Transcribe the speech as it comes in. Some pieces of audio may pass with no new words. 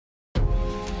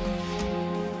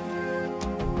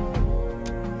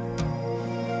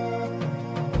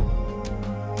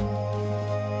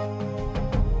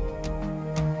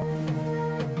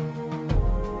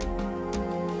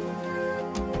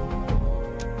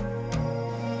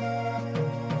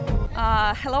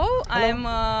Hello, I'm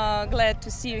glad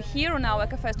to see you here on our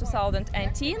ЭкоФест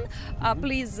 2018.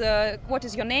 Please, what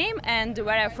is your name and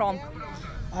where are you from?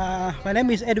 My name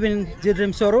is Edwin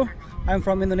Jidrim Soru. I'm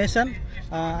from Indonesia.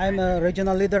 I'm a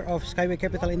regional leader of SkyWay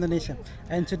Capital Indonesia.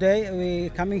 And today we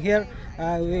coming here.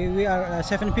 We are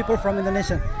 7 people from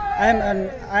Indonesia.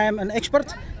 I am an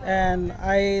expert, and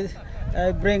I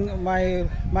bring my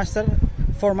master,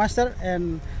 4 master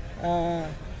and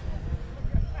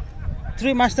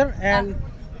 3 master and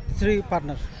 3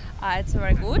 partners. It's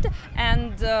very good.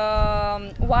 And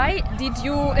why did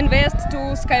you invest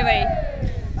to SkyWay?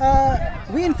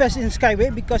 We invest in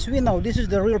SkyWay because we know this is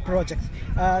the real project.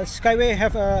 SkyWay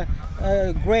have a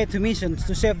great mission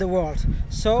to save the world.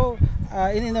 So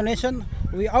in Indonesia,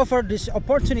 we offer this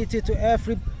opportunity to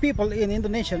every people in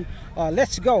Indonesia.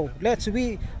 Let's go.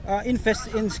 We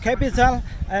invest in capital,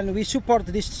 and we support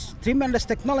this tremendous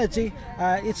technology.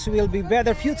 It will be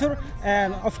better future,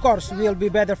 and of course will be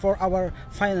better for our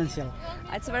financial.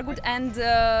 It's very good. And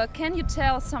can you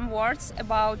tell some words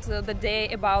about the day,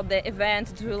 about the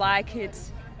event? Do you like it?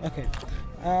 Okay.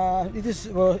 It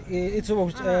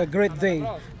was a great day.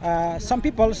 Some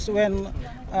people, when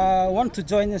want to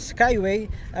join SkyWay,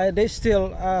 they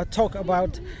still talk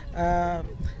about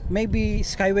maybe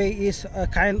SkyWay is a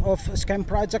kind of scam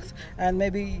project, and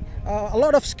maybe a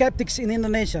lot of skeptics in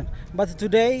Indonesia. But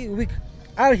today we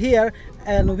are here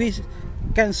and we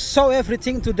can show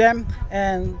everything to them.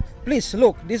 And please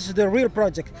look, this is the real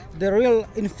project, the real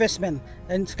investment.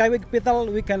 And SkyWay Capital,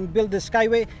 we can build the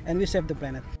SkyWay and we save the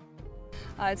planet.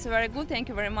 It's very good. Thank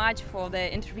you very much for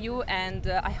the interview, and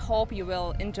I hope you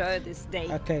will enjoy this day.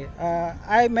 Okay,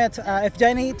 I met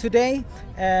Evgeny today,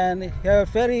 and he was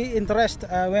very interested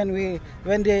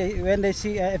when they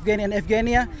see Evgeny and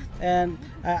Evgenia, and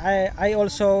I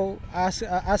also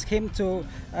asked him to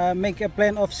make a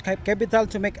plan of Skype Capital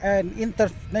to make an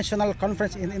international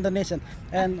conference in Indonesia,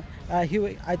 and I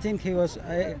think he was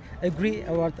agree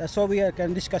about. So we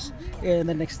can discuss in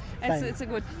the next time. It's a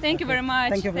good. Thank you very much.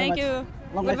 Thank you very much. You.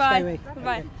 Long life Goodbye. SkyWay.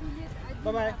 Goodbye.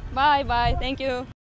 Bye bye. Bye bye. Thank you.